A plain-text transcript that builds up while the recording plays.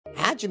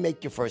did you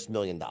make your first $1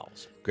 million?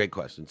 Great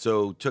question.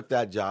 So took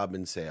that job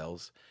in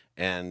sales,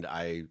 and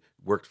I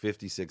worked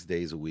 56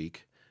 days a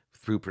week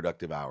through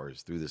productive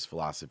hours, through this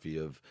philosophy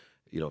of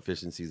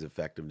efficiencies,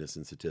 effectiveness,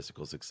 and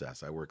statistical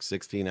success. I worked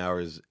 16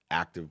 hours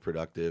active,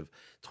 productive,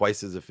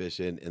 twice as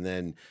efficient. And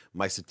then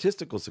my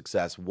statistical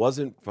success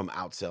wasn't from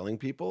outselling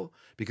people,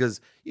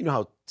 because you know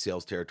how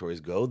sales territories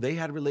go. They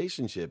had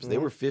relationships. They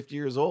were 50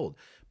 years old.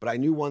 But I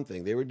knew one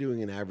thing. They were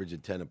doing an average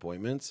of 10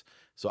 appointments.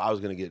 So I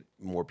was going to get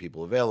more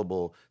people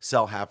available,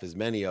 sell half as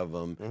many of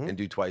them, and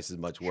do twice as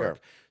much work. Sure.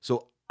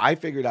 So I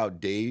figured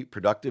out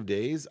productive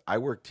days. I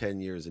worked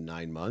 10 years and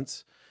 9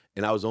 months.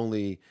 And I was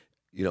only...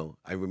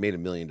 I made $1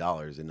 million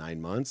in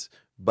 9 months,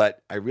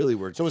 but I really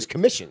worked. So it was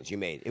commissions you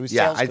made. It was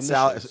sales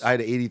commissions. I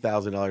had an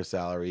 $80,000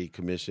 salary,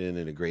 commission,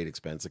 and a great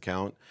expense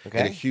account,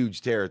 and a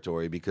huge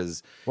territory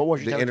because what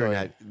was your territory?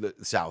 Internet,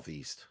 the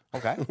Southeast.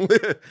 Okay.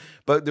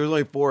 But there was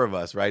only 4 of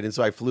us, right? And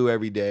so I flew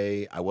every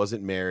day. I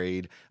wasn't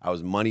married. I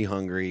was money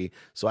hungry,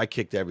 so I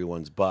kicked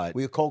everyone's butt. Were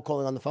you cold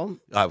calling on the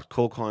phone? I was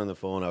cold calling on the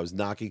phone. I was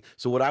knocking.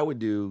 So what I would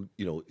do,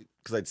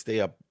 because I'd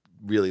stay up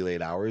really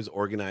late hours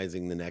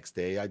organizing the next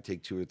day. I'd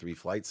take 2 or 3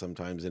 flights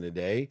sometimes in a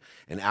day.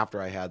 And after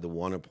I had the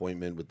one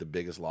appointment with the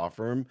biggest law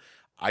firm,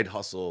 I'd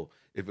hustle.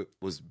 If it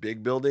was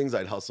big buildings,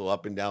 I'd hustle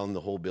up and down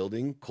the whole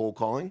building, cold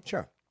calling.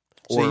 Sure.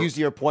 So you use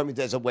your appointment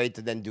as a way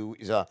to then do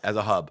as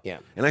a hub. Yeah.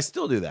 And I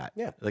still do that.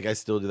 Yeah. Like I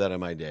still do that on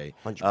my day.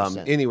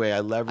 100%. Anyway, I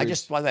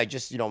leveraged. By the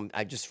way,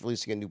 I just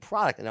releasing a new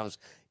product, and I was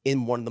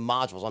in one of the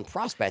modules on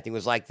prospecting. It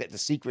was like the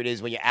secret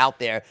is when you're out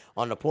there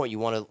on the point, you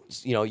want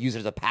to use it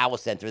as a power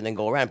center and then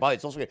go around. But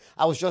it's also good.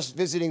 I was just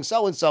visiting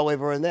so and so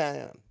over and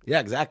there. Yeah,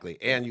 exactly.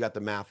 And you got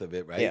the math of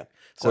it, right? Yeah.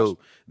 So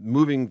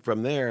moving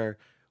from there,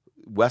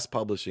 West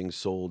Publishing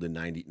sold in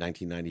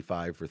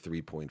 1995 for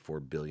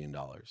 $3.4 billion.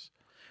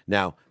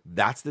 Now,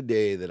 that's the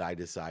day that I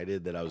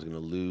decided that I was going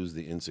to lose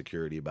the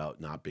insecurity about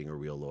not being a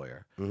real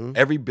lawyer.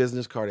 Every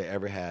business card I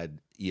ever had,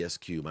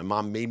 ESQ. My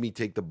mom made me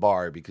take the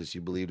bar because she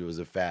believed it was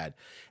a fad.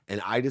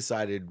 And I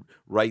decided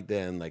right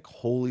then, like,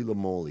 holy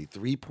moly,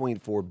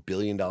 $3.4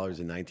 billion in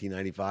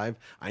 1995.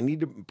 I need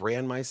to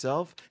brand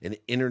myself an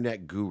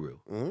internet guru.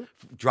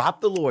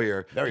 Drop the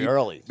lawyer. Very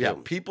early. Yeah,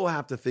 people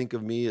have to think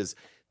of me as...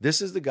 This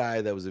is the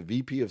guy that was a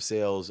VP of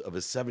sales of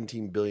a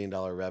 $17 billion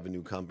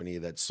revenue company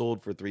that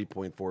sold for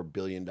 $3.4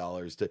 billion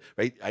to,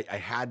 right? I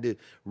had to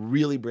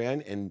really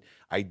brand, and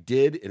I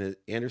did. In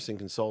Anderson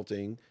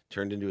Consulting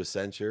turned into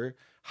Accenture,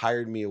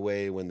 hired me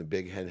away when the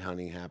big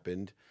headhunting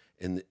happened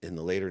in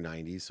the later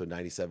 90s, so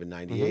 97,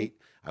 98.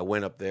 I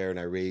went up there and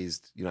I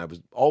raised, I was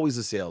always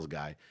a sales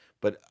guy,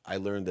 but I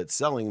learned that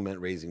selling meant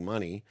raising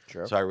money.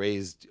 Sure. So I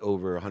raised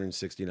over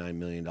 $169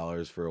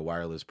 million for a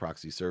wireless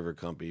proxy server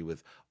company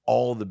with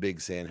all the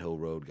big Sand Hill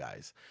Road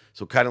guys.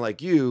 So kind of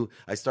like you,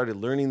 I started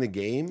learning the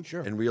game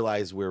and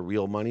realized where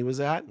real money was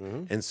at.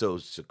 And so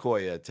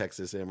Sequoia,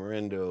 Texas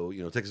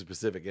Amarendo, Texas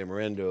Pacific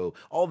Amarendo,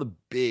 all the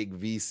big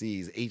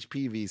VCs,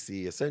 HP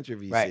VC, Accenture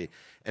VC. Right.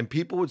 And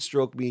people would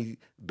stroke me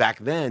back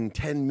then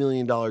 $10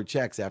 million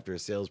checks after a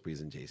sales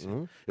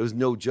presentation. It was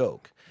no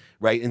joke.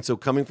 Right. And so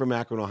coming from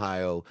Akron,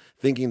 Ohio,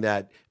 thinking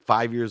that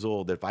 5 years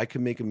old, that if I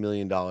could make $1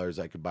 million,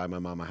 I could buy my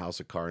mom a house,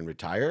 a car, and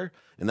retire.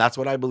 And that's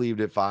what I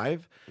believed at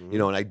 5.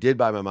 And I did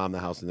buy my mom the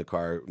house and the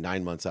car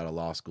 9 months out of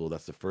law school.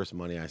 That's the first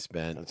money I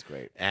spent. That's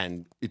great.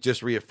 And it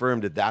just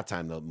reaffirmed at that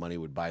time that money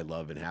would buy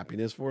love and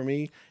happiness for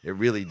me. It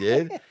really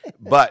did.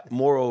 But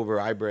moreover,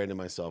 I branded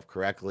myself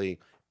correctly.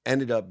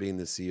 Ended up being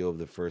the CEO of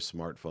the first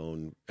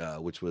smartphone,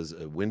 which was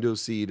a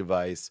Windows CE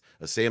device,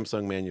 a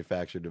Samsung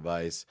manufactured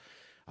device.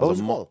 What was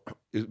it called?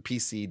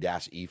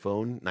 PC-E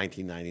phone,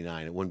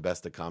 1999. It won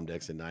Best of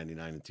Comdex in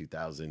 99 and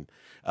 2000.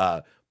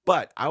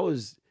 But I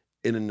was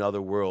in another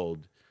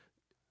world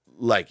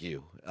like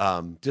you.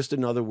 Just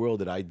another world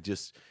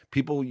that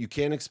people, you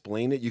can't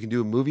explain it. You can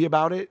do a movie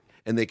about it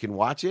and they can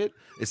watch it.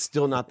 It's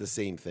still not the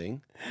same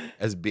thing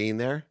as being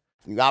there.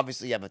 You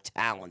obviously have a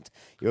talent.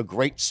 You're a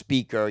great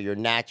speaker. You're a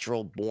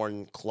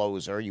natural-born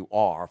closer. You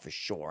are, for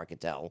sure, I can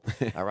tell.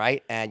 All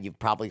right? And you've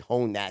probably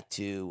honed that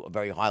to a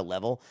very high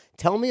level.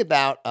 Tell me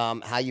about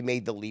how you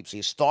made the leap. So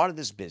you started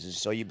this business.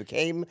 So you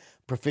became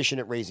proficient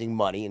at raising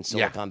money in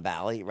Silicon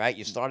Valley, right?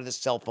 You started a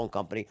cell phone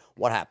company.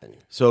 What happened?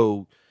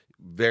 So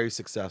very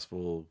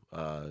successful,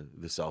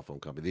 the cell phone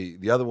company.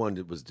 The other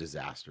one was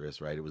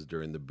disastrous, right? It was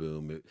during the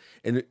boom.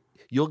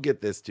 You'll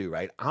get this too,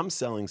 right? I'm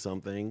selling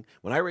something.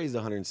 When I raised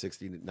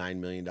 $169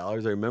 million, I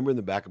remember in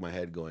the back of my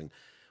head going,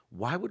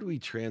 why would we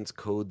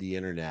transcode the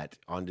internet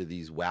onto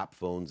these WAP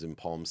phones and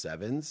Palm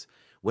 7s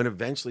when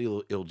eventually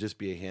it'll just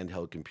be a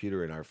handheld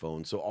computer in our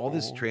phone? So all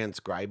this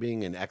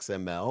transcribing and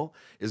XML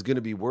is going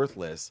to be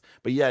worthless.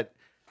 But yet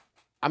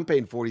I'm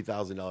paying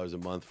 $40,000 a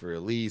month for a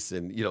lease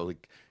and,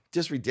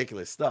 just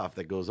ridiculous stuff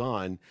that goes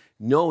on,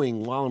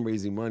 knowing while I'm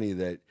raising money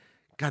that,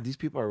 God, these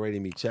people are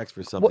writing me checks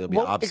for something that'll be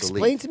obsolete.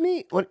 Explain to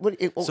me.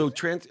 So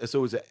it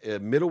was a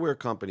middleware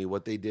company.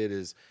 What they did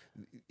is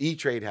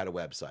E-Trade had a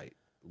website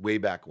way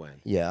back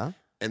when. Yeah.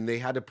 And they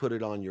had to put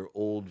it on your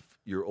old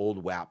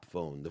WAP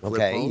phone, the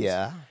flip phones.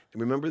 Yeah.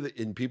 And remember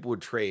and people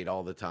would trade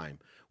all the time.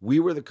 We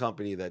were the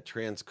company that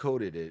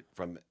transcoded it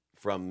from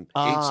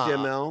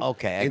HTML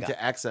okay, I into got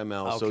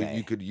XML so okay.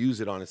 you could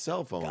use it on a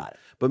cell phone. Got it.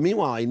 But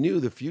meanwhile, I knew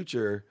the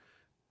future,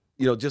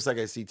 you know, just like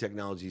I see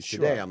technologies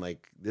today, Sure. I'm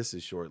like, this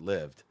is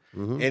short-lived.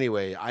 Mhm.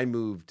 Anyway, I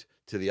moved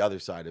to the other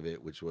side of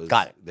it, which was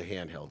Got it. the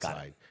handheld Got it.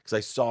 side. Because I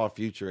saw a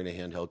future in a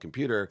handheld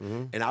computer.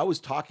 And I was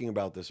talking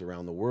about this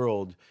around the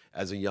world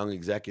as a young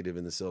executive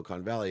in the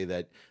Silicon Valley,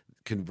 that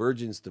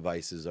convergence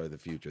devices are the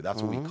future.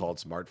 That's what we called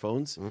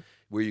smartphones,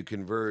 where you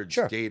converge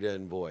Sure. data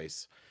and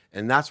voice.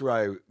 And that's where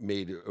I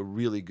made a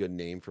really good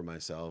name for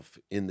myself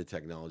in the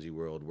technology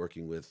world,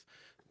 working with,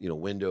 you know,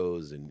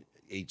 Windows and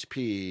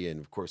HP and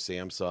of course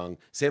Samsung.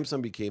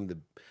 Samsung became the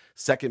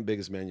second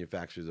biggest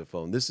manufacturers of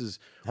phone. This is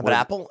How one about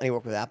of- Apple? Any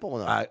work with Apple? Or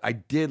no? I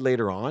did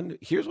later on.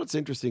 Here's what's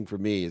interesting for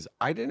me is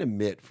I didn't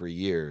admit for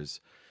years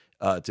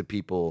to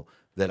people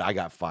that I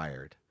got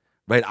fired.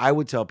 Right, I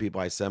would tell people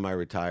I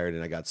semi-retired,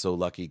 and I got so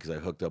lucky because I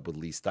hooked up with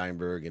Lee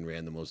Steinberg and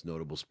ran the most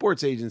notable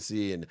sports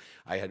agency, and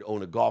I had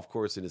owned a golf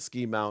course and a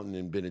ski mountain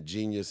and been a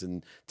genius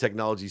in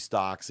technology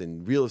stocks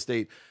and real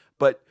estate.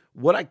 But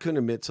what I couldn't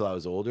admit till I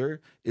was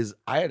older is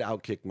I had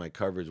outkicked my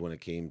coverage when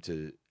it came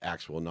to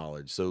actual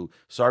knowledge. So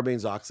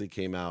Sarbanes-Oxley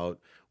came out.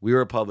 We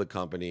were a public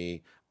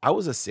company. I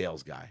was a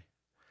sales guy.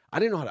 I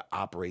didn't know how to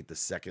operate the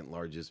second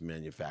largest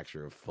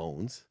manufacturer of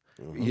phones.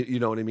 You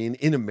know what I mean?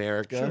 In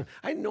America, Sure.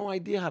 I had no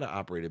idea how to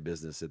operate a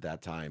business at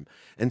that time.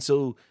 And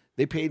so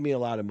they paid me a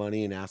lot of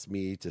money and asked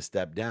me to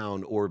step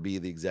down or be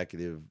the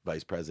executive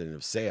vice president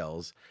of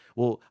sales.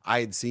 Well,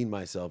 I had seen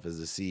myself as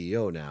a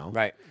CEO now.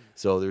 Right.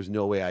 So there's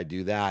no way I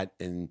do that.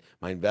 And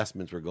my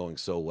investments were going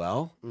so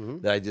well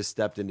that I just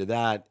stepped into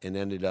that and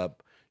ended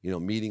up, you know,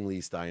 meeting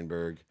Lee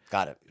Steinberg,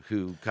 Got it.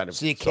 who kind of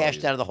So you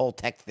cashed out of the whole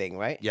tech thing,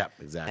 right? Yeah,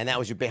 exactly. And that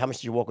was your big. How much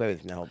did you walk away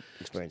with in that whole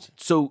experience?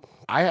 So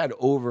I had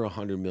over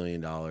 $100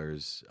 million,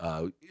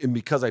 and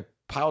because I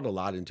piled a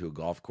lot into a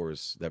golf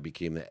course that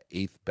became the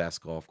 8th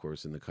best golf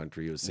course in the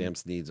country. It was Sam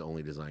Snead's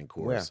only design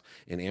course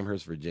in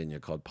Amherst, Virginia,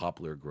 called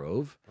Poplar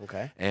Grove.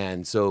 Okay.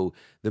 And so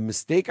the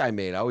mistake I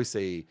made, I always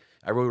say,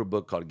 I wrote a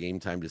book called Game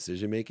Time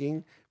Decision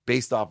Making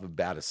based off of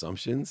bad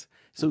assumptions.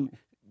 So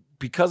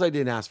because I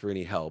didn't ask for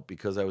any help,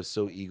 because I was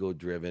so ego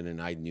driven and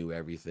I knew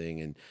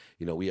everything, and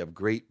you know we have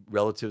great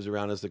relatives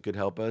around us that could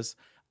help us,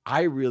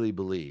 I really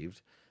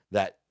believed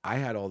that I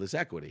had all this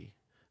equity,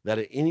 that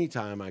at any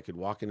time I could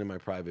walk into my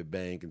private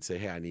bank and say,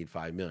 hey, I need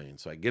 $5 million.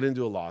 So I get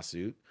into a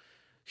lawsuit,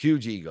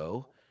 huge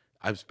ego.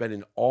 I'm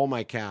spending all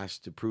my cash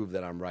to prove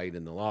that I'm right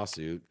in the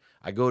lawsuit.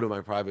 I go to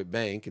my private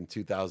bank in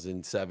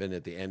 2007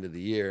 at the end of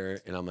the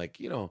year, and I'm like,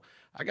 you know,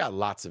 I got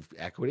lots of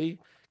equity.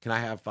 Can I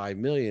have $5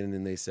 million?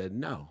 And they said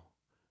no.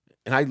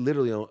 And I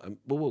literally,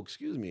 well,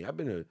 excuse me, I've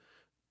been a,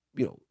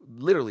 you know,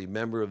 literally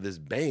member of this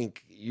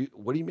bank.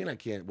 What do you mean I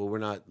can't? Well, we're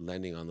not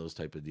lending on those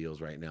type of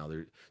deals right now.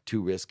 They're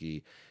too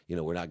risky. You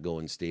know, we're not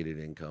going stated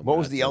income. What We're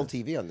was not the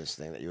doing- LTV on this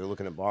thing that you were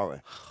looking to borrow?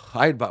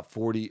 I had about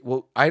 40.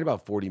 Well, I had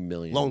about 40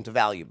 million. Loan to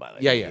value, by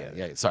the way.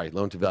 Yeah. Sorry,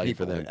 loan to value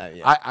for people, them.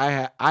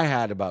 yeah. I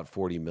had about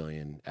 40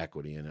 million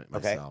equity in it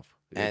Okay. myself.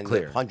 And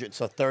Clear. 100,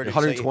 so 30.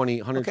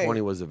 120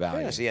 okay. was the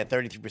value. Yeah, so yeah,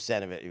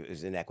 33% of it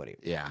was in equity.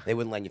 Yeah. They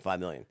wouldn't lend you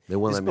 $5 million. They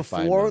wouldn't This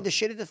lend me $5 before million. the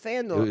shit hit the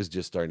fan, It though. was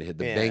just starting to hit.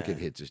 The bank had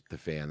hit the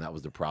fan. That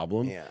was the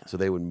problem. Yeah. So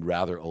they would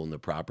rather own the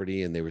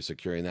property, and they were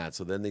securing that.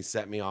 So then they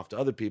sent me off to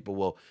other people.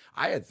 Well,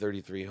 I had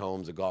 33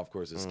 homes, a golf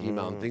course, a ski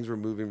mountain. Things were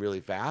moving really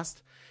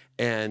fast,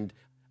 and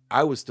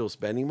I was still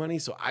spending money.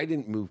 So I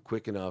didn't move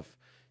quick enough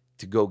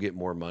to go get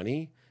more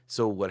money.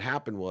 So what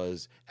happened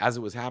was, as it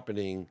was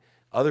happening,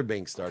 other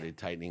banks started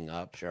tightening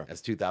up. Sure.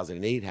 As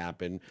 2008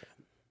 happened,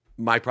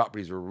 my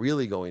properties were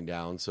really going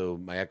down, so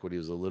my equity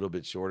was a little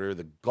bit shorter.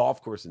 The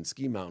golf course and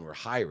ski mountain were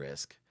high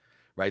risk,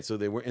 right? So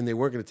they weren't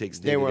going to take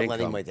stated They weren't income.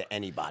 lending money to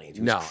anybody. It was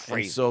No, crazy.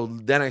 and so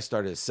then I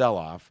started to sell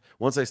off.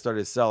 Once I started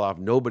to sell off,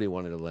 nobody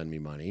wanted to lend me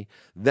money.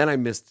 Then I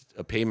missed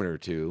a payment or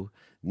two.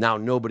 Now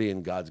nobody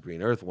in God's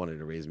green earth wanted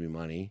to raise me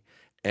money,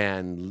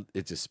 and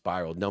it just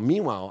spiraled. Now,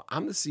 meanwhile,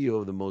 I'm the CEO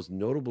of the most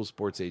notable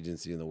sports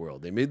agency in the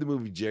world. They made the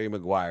movie Jerry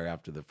Maguire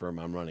after the firm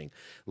I'm running.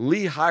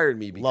 Lee hired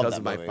me because that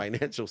of my movie.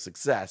 financial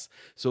success.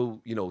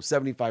 So, you know,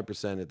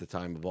 75% at the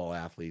time of all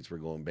athletes were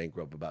going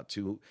bankrupt about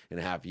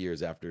 2.5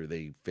 years after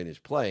they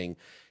finished playing.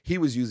 He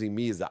was using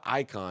me as the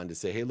icon to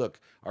say, hey, look,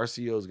 our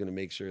CEO is going to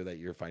make sure that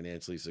you're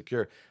financially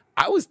secure.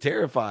 I was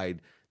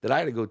terrified that I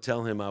had to go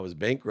tell him I was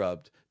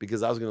bankrupt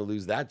because I was going to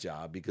lose that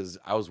job because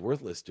I was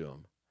worthless to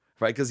him.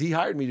 Right, because he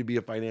hired me to be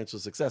a financial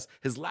success.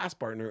 His last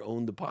partner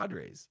owned the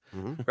Padres,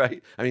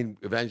 right? I mean,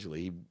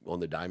 eventually he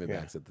owned the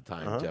Diamondbacks at the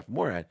time, Jeff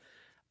Morad.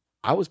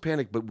 I was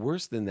panicked, but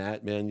worse than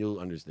that, man, you'll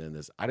understand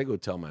this. I had to go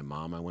tell my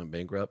mom I went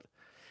bankrupt,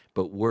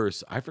 but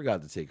worse, I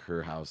forgot to take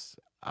her house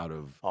out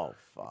of. Oh,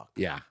 fuck.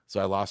 Yeah,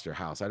 so I lost her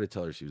house. I had to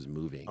tell her she was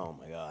moving. Oh,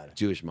 my God.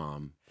 Jewish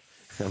mom.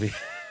 I mean,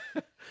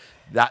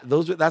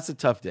 that's a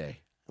tough day.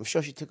 I'm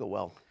sure she took it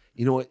well.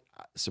 You know what?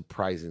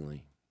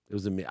 Surprisingly. It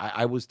was amazing.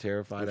 I was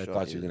terrified. I sure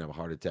thought she she was did. gonna have a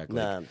heart attack.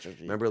 Nah, Like, I'm sure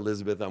she- remember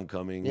Elizabeth, I'm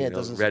coming. Yeah, you it know,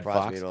 doesn't Red surprise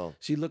Fox. me at all.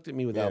 She looked at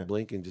me without Yeah.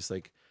 blinking, just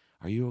like,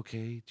 "Are you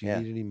okay? Do you Yeah.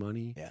 need any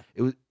money?" Yeah.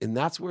 It was, and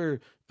that's where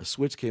a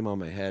switch came on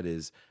my head.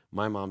 Is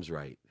my mom's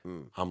right.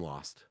 Mm. I'm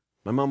lost.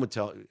 My mom would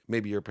tell,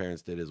 maybe your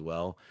parents did as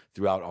well,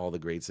 throughout all the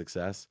great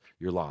success,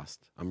 you're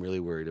lost. I'm really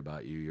worried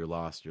about you. You're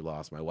lost. You're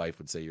lost. My wife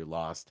would say, you're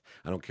lost.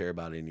 I don't care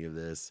about any of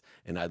this.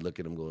 And I'd look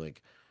at him go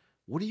like,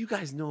 what do you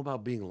guys know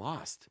about being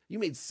lost? You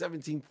made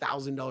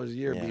 $17,000 a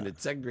year being a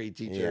 10th grade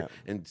teacher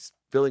and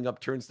filling up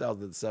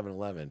turnstiles at the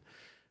 7-Eleven.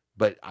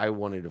 But I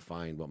wanted to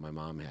find what my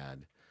mom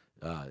had.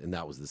 And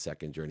that was the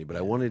second journey. But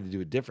I wanted to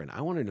do it different.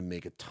 I wanted to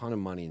make a ton of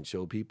money and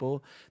show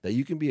people that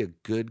you can be a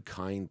good,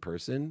 kind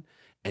person,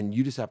 and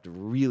you just have to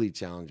really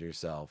challenge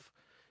yourself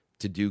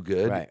to do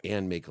good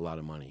and make a lot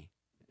of money.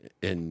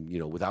 And,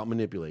 without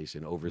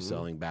manipulation,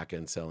 overselling, back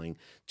end selling,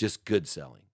 just good selling.